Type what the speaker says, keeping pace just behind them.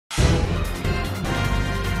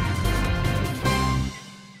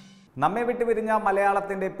നമ്മെ വിട്ടുപിരിഞ്ഞ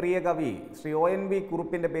മലയാളത്തിൻ്റെ പ്രിയ കവി ശ്രീ ONV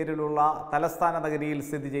കുറുപ്പിൻ്റെ പേരിലുള്ള തലസ്ഥാന നഗരിയിൽ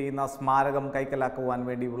സ്ഥിതി ചെയ്യുന്ന സ്മാരകം കൈക്കലാക്കുവാൻ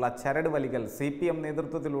വേണ്ടിയുള്ള ചരട് വലികൾ CPM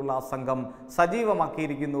നേതൃത്വത്തിലുള്ള സംഘം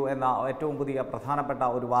സജീവമാക്കിയിരിക്കുന്നു എന്ന ഏറ്റവും പുതിയ പ്രധാനപ്പെട്ട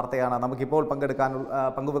ഒരു വാർത്തയാണ് നമുക്കിപ്പോൾ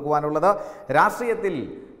പങ്കുവെക്കുവാനുള്ളത്. രാഷ്ട്രീയത്തിൽ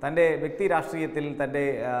തൻ്റെ വ്യക്തി രാഷ്ട്രീയത്തിൽ തൻ്റെ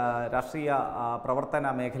രാഷ്ട്രീയ പ്രവർത്തന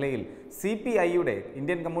മേഖലയിൽ CPIയുടെ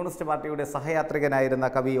ഇന്ത്യൻ കമ്മ്യൂണിസ്റ്റ് പാർട്ടിയുടെ സഹയാത്രികനായിരുന്ന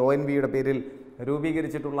കവി ONVയുടെ പേരിൽ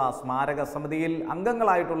രൂപീകരിച്ചിട്ടുള്ള സ്മാരക സമിതിയിൽ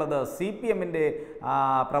അംഗങ്ങളായിട്ടുള്ളത് CPMൻ്റെ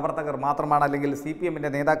പ്രവർത്തകർ മാത്രമാണ്, അല്ലെങ്കിൽ CPMൻ്റെ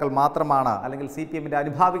നേതാക്കൾ മാത്രമാണ്, അല്ലെങ്കിൽ CPMൻ്റെ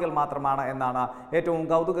അനുഭാവികൾ മാത്രമാണ് എന്നാണ് ഏറ്റവും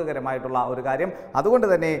കൗതുകകരമായിട്ടുള്ള ഒരു കാര്യം. അതുകൊണ്ട്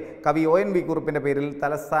തന്നെ കവി ONV കുറുപ്പിൻ്റെ പേരിൽ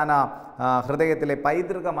തലസ്ഥാന ഹൃദയത്തിലെ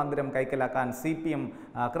പൈതൃക മന്ദിരം കൈക്കലാക്കാൻ CPM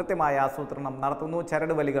കൃത്യമായ ആസൂത്രണം നടത്തുന്നു,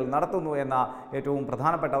 ചരട് വലികൾ നടത്തുന്നു എന്ന ഏറ്റവും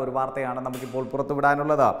പ്രധാനപ്പെട്ട ഒരു വാർത്തയാണ് നമുക്കിപ്പോൾ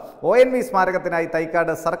പുറത്തുവിടാനുള്ളത്. ONV സ്മാരകത്തിനായി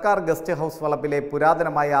തൈക്കാട് സർക്കാർ ഗസ്റ്റ് ഹൗസ് വളപ്പിലെ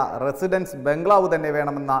പുരാതനമായ റെസിഡൻസ് ബംഗ്ലാവ് തന്നെ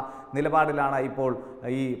വേണമെന്ന നിലപാടിലാണ് ഇപ്പോൾ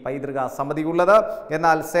ഈ പൈതൃക സമിതിയുള്ളത്.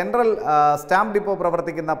 എന്നാൽ സെൻട്രൽ സ്റ്റാമ്പ് ഡിപ്പോ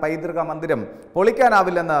പ്രവർത്തിക്കുന്ന പൈതൃക മന്ദിരം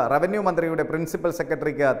പൊളിക്കാനാവില്ലെന്ന് റവന്യൂ മന്ത്രിയുടെ പ്രിൻസിപ്പൽ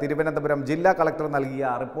സെക്രട്ടറിക്ക് തിരുവനന്തപുരം ജില്ലാ കളക്ടർ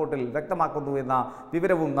നൽകിയ റിപ്പോർട്ടിൽ വ്യക്തമാക്കുന്നു എന്ന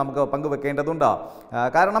വിവരവും നമുക്ക് പങ്കുവെക്കേണ്ടതുണ്ട്.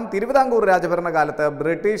 കാരണം തിരുവിതാംകൂർ രാജഭരണകാലത്ത്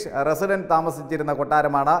ബ്രിട്ടീഷ് റെസിഡന്റ് താമസിച്ചിരുന്ന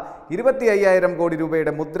കൊട്ടാരമാണ് 25,000 കോടി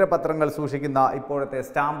രൂപയുടെ മുദ്രപത്രങ്ങൾ സൂക്ഷിക്കുന്ന ഇപ്പോഴത്തെ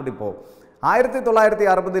സ്റ്റാമ്പ് ഡിപ്പോ.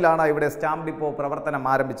 1960-ലാണ് ഇവിടെ സ്റ്റാമ്പ് ഡിപ്പോ പ്രവർത്തനം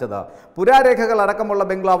ആരംഭിച്ചത്. പുരാരേഖകൾ അടക്കമുള്ള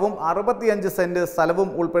ബംഗ്ലാവും 65 സെന്റ് സ്ഥലവും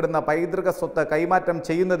ഉൾപ്പെടുന്ന പൈതൃക സ്വത്ത് കൈമാറ്റം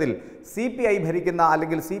ചെയ്യുന്നതിൽ CPI ഭരിക്കുന്ന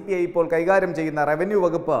അല്ലെങ്കിൽ CPI ഇപ്പോൾ കൈകാര്യം ചെയ്യുന്ന റവന്യൂ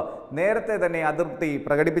വകുപ്പ് നേരത്തെ തന്നെ അതൃപ്തി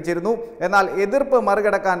പ്രകടിപ്പിച്ചിരുന്നു. എന്നാൽ എതിർപ്പ്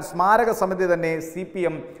മറികടക്കാൻ സ്മാരക സമിതി തന്നെ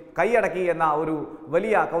CPM കൈയടക്കി എന്ന ഒരു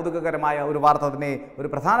വലിയ കൗതുകകരമായ ഒരു വാർത്ത തന്നെ, ഒരു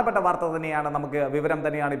പ്രധാനപ്പെട്ട വാർത്ത തന്നെയാണ്, നമുക്ക് വിവരം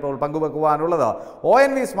തന്നെയാണ് ഇപ്പോൾ പങ്കുവെക്കുവാനുള്ളത്.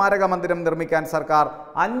 ONV സ്മാരക മന്ദിരം നിർമ്മിക്കാൻ സർക്കാർ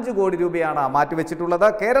 5 കോടി രൂപയാണ് മാറ്റിവെച്ചിട്ടുള്ളത്.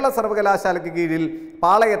 കേരള സർവകലാശാലയ്ക്ക് കീഴിൽ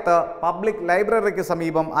പാളയത്ത് പബ്ലിക് ലൈബ്രറിക്ക്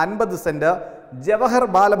സമീപം 50 സെന്റ്, ജവഹർ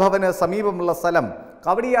ബാലഭവന് സമീപമുള്ള സ്ഥലം,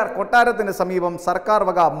 കവടിയാർ കൊട്ടാരത്തിന് സമീപം സർക്കാർ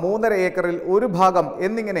വക 3.5 ഏക്കറിൽ ഒരു ഭാഗം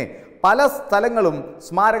എന്നിങ്ങനെ പല സ്ഥലങ്ങളും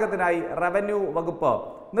സ്മാരകത്തിനായി റവന്യൂ വകുപ്പ്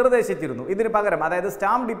നിർദ്ദേശിച്ചിരുന്നു. ഇതിന് പകരം, അതായത്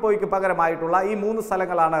സ്റ്റാമ്പ് ഡിപ്പോയ്ക്ക് പകരമായിട്ടുള്ള ഈ 3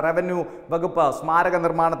 സ്ഥലങ്ങളാണ് റവന്യൂ വകുപ്പ് സ്മാരക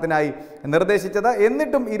നിർമ്മാണത്തിനായി നിർദ്ദേശിച്ചത്.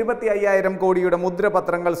 എന്നിട്ടും 25,000 കോടിയുടെ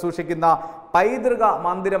മുദ്രപത്രങ്ങൾ സൂക്ഷിക്കുന്ന പൈതൃക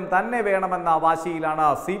മന്ദിരം തന്നെ വേണമെന്ന വാശിയിലാണ്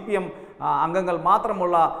CPM അംഗങ്ങൾ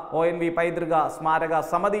മാത്രമുള്ള ONV പൈതൃക സ്മാരക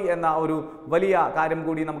സമിതി എന്ന ഒരു വലിയ കാര്യം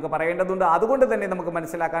കൂടി നമുക്ക് പറയേണ്ടതുണ്ട്. അതുകൊണ്ട് തന്നെ നമുക്ക്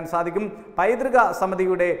മനസ്സിലാക്കാൻ സാധിക്കും, പൈതൃക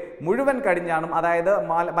സമിതിയുടെ മുഴുവൻ കടിഞ്ഞാണും, അതായത്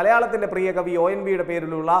മലയാളത്തിൻ്റെ പ്രിയ കവി ONVയുടെ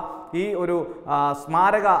പേരിലുള്ള ഈ ഒരു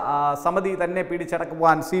സ്മാരക സമിതി തന്നെ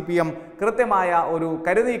പിടിച്ചടക്കുവാൻ CPM കൃത്യമായ ഒരു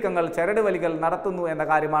കരുനീക്കങ്ങൾ, ചരട് വലികൾ നടത്തുന്നു എന്ന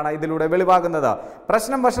കാര്യമാണ് ഇതിലൂടെ വെളിവാകുന്നത്.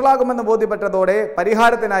 പ്രശ്നം വഷളാകുമെന്ന് ബോധ്യപ്പെട്ടതോടെ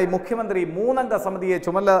പരിഹാരത്തിനായി മുഖ്യമന്ത്രി 3 അംഗ സമിതിയെ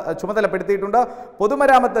ചുമതലപ്പെടുത്തിയിട്ടുണ്ട്.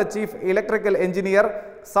 പൊതുമരാമത്ത് ചീഫ് ഇലക്ട്രിക്കൽ എഞ്ചിനീയർ,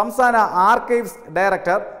 സംസ്ഥാന ആർക്കൈവ്സ്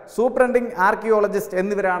ഡയറക്ടർ, സൂപ്രണ്ടിംഗ് ആർക്കിയോളജിസ്റ്റ്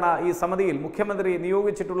എന്നിവരാണ് ഈ സമിതിയിൽ മുഖ്യമന്ത്രി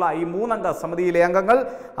നിയോഗിച്ചിട്ടുള്ള ഈ 3 അംഗ സമിതിയിലെ അംഗങ്ങൾ.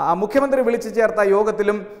 മുഖ്യമന്ത്രി വിളിച്ചു ചേർത്ത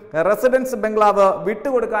യോഗത്തിലും റെസിഡൻസ് ബംഗ്ലാവ്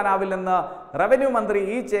വിട്ടുകൊടുക്കാനാവില്ലെന്ന് റവന്യൂ മന്ത്രി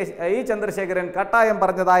ഇ ചന്ദ്രശേഖരൻ കട്ടായം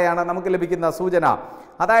പറഞ്ഞതായാണ് നമുക്ക് ലഭിക്കുന്ന സൂചന.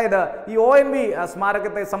 അതായത് ഈ ONV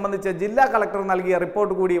സ്മാരകത്തെ സംബന്ധിച്ച് ജില്ലാ കളക്ടർ നൽകിയ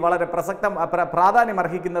റിപ്പോർട്ട് കൂടി വളരെ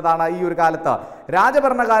പ്രാധാന്യമർഹിക്കുന്നതാണ്. ഈ ഒരു കാലത്ത്,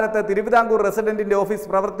 രാജഭരണകാലത്ത് തിരുവിതാംകൂർ റെസിഡന്റിന്റെ ഓഫീസ്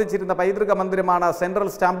പ്രവർത്തിച്ചിരുന്ന പൈതൃക മന്ദിരമാണ് സെൻട്രൽ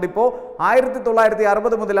സ്റ്റാമ്പ് ഡിപ്പോ.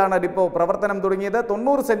 1960 മുതലാണ് ഡിപ്പോ പ്രവർത്തനം തുടങ്ങിയത്.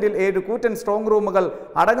 90 സെന്റിൽ 7 കൂറ്റൻ സ്ട്രോങ് റൂമുകൾ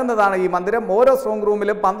അടങ്ങുന്നതാണ് ഈ മന്ദിരം. ഓരോ സ്ട്രോങ്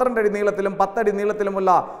റൂമിലും 12 അടി നീളത്തിലും 10 അടി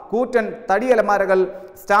നീളത്തിലുമുള്ള കൂറ്റൻ തടിയലമാരകൾ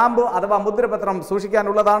സ്റ്റാമ്പ് അഥവാ മുദ്രപത്രം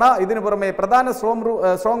സൂക്ഷിക്കാനുള്ളതാണ്. ഇതിനു പുറമെ പ്രധാന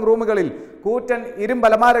സ്ട്രോങ് റൂമുകളിൽ കൂറ്റൻ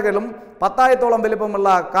ഇരുമ്പലമാരകളും 10,000-ഓളം വലുപ്പമുള്ള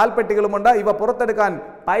കാൽപ്പെട്ടികളുമുണ്ട്. ഇവ പുറത്തെടുക്കാൻ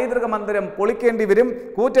പൈതൃക മന്ദിരം പൊളിക്കേണ്ടി വരും.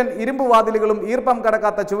 കൂറ്റൻ ഇരുമ്പ് വാതിലുകളും ഈർപ്പം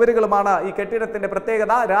കടക്കാത്ത ചുവരുകളുമാണ് ഈ കെട്ടിടത്തിന്റെ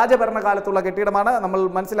പ്രത്യേകത. രാജഭരണകാലത്തുള്ള കെട്ടിടമാണ്, നമ്മൾ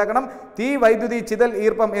മനസ്സിലാക്കണം. തീ, വൈദ്യുതി, ചിതൽ,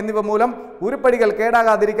 ഈർപ്പം എന്നിവ മൂലം ഉരുപ്പടികൾ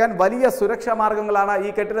കേടാകാതിരിക്കാൻ വലിയ സുരക്ഷാ മാർഗങ്ങളാണ്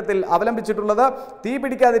ഈ കെട്ടിടത്തിൽ അവലംബിച്ചിട്ടുള്ളത്. തീ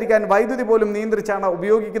പിടിക്കാതിരിക്കാൻ വൈദ്യുതി പോലും നിയന്ത്രിച്ചാണ്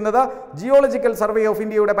ഉപയോഗിക്കുന്നത്. ജിയോളജിക്കൽ സർവേ ഓഫ്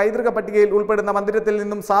ഇന്ത്യയുടെ പൈതൃക പട്ടികയിൽ ഉൾപ്പെടുന്ന മന്ദിരത്തിൽ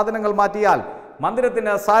നിന്നും സാധനങ്ങൾ മാറ്റിയാൽ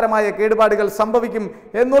മന്ദിരത്തിന് സാരമായ കേടുപാടുകൾ സംഭവിക്കും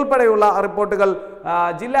എന്നുൾപ്പെടെയുള്ള റിപ്പോർട്ടുകൾ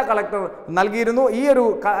ജില്ലാ കളക്ടർ നൽകിയിരുന്നു. ഈ ഒരു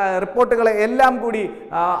റിപ്പോർട്ടുകളെ എല്ലാം കൂടി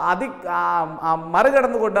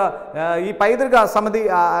മറികടന്നുകൊണ്ട് ഈ പൈതൃക സമിതി,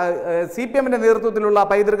 CPMന്റെ നേതൃത്വത്തിലുള്ള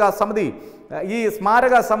പൈതൃക സമിതി, ഈ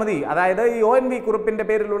സ്മാരക സമിതി, അതായത് ഈ ONV കുറുപ്പിന്റെ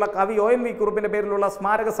പേരിലുള്ള കവി ONV കുറുപ്പിന്റെ പേരിലുള്ള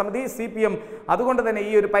സ്മാരക സമിതി CPM അതുകൊണ്ട് തന്നെ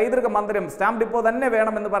ഈ ഒരു പൈതൃക മന്ദിരം സ്റ്റാമ്പ് ഡിപ്പോ തന്നെ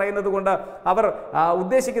വേണമെന്ന് പറയുന്നത് കൊണ്ട് അവർ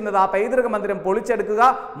ഉദ്ദേശിക്കുന്നത് ആ പൈതൃക മന്ദിരം പൊളിച്ചെടുക്കുക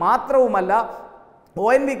മാത്രവുമല്ല,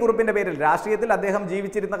 ONV കുറുപ്പിൻ്റെ പേരിൽ രാഷ്ട്രീയത്തിൽ അദ്ദേഹം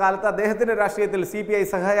ജീവിച്ചിരുന്ന കാലത്ത് അദ്ദേഹത്തിൻ്റെ രാഷ്ട്രീയത്തിൽ CPI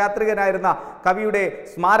സഹയാത്രികനായിരുന്ന കവിയുടെ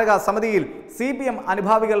സ്മാരക സമിതിയിൽ CPM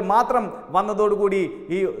അനുഭാവികൾ മാത്രം വന്നതോടുകൂടി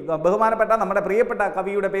ഈ ബഹുമാനപ്പെട്ട നമ്മുടെ പ്രിയപ്പെട്ട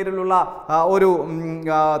കവിയുടെ പേരിലുള്ള ഒരു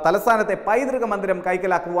തലസ്ഥാനത്തെ പൈതൃക മന്ദിരം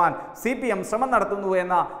കൈക്കലാക്കുവാൻ CPM ശ്രമം നടത്തുന്നു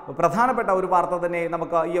എന്ന പ്രധാനപ്പെട്ട ഒരു വാർത്ത തന്നെ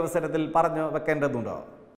നമുക്ക് ഈ അവസരത്തിൽ പറഞ്ഞു വെക്കേണ്ടതുണ്ട്.